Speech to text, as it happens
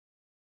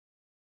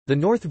The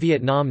North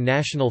Vietnam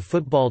national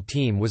football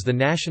team was the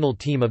national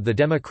team of the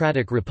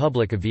Democratic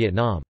Republic of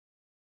Vietnam.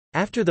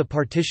 After the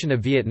partition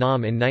of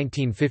Vietnam in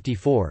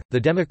 1954,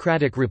 the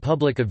Democratic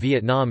Republic of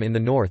Vietnam in the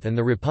north and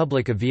the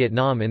Republic of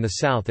Vietnam in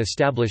the south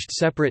established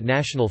separate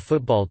national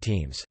football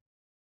teams.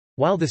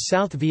 While the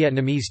South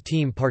Vietnamese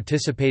team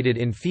participated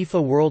in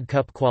FIFA World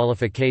Cup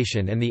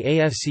qualification and the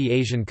AFC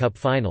Asian Cup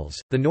finals,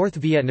 the North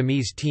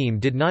Vietnamese team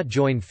did not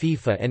join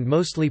FIFA and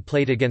mostly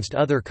played against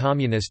other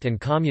communist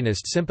and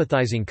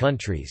communist-sympathizing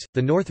countries.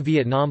 The North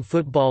Vietnam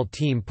football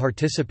team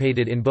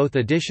participated in both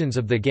editions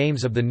of the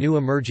Games of the New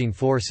Emerging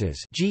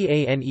Forces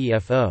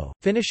 (GANEFO),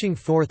 finishing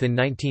fourth in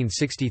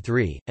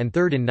 1963 and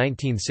third in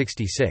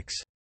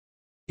 1966.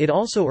 It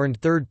also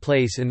earned third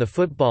place in the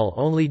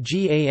football-only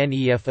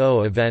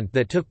GANEFO event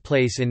that took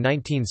place in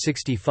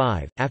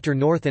 1965, after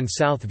North and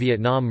South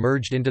Vietnam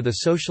merged into the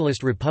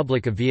Socialist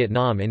Republic of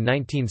Vietnam in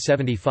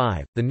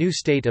 1975. The new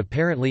state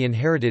apparently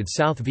inherited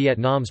South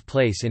Vietnam's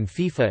place in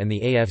FIFA and the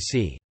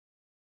AFC.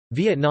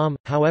 Vietnam,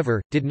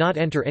 however, did not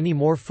enter any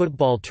more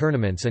football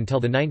tournaments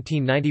until the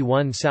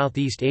 1991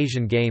 Southeast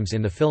Asian Games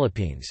in the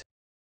Philippines.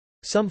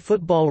 Some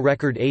football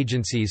record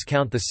agencies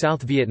count the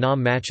South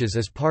Vietnam matches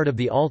as part of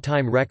the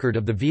all-time record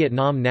of the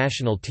Vietnam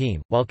national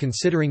team, while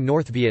considering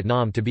North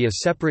Vietnam to be a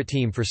separate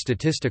team for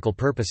statistical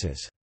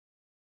purposes.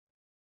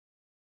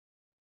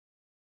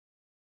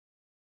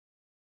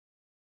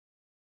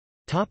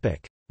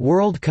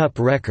 World Cup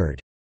record.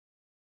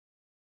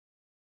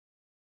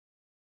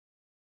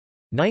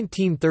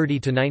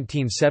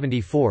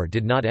 1930–1974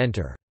 did not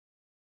enter.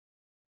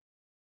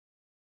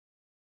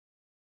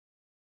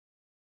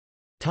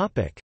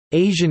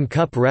 Asian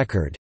Cup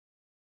record.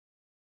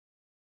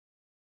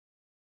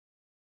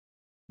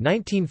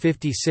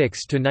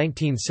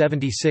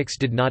 1956–1976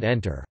 did not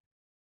enter.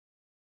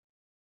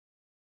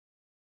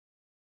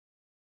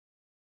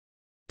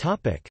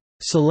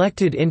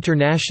 Selected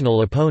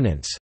international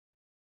opponents.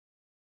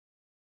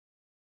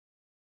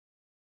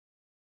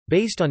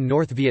 Based on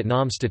North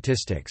Vietnam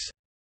statistics.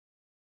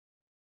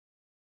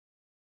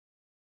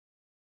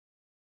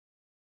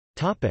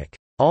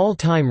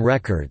 All-time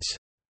records.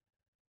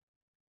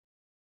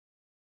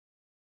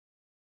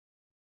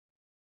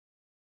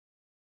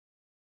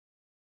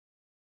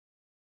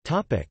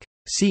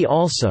 See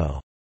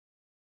also: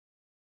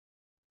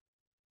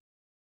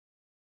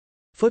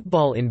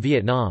 Football in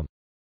Vietnam.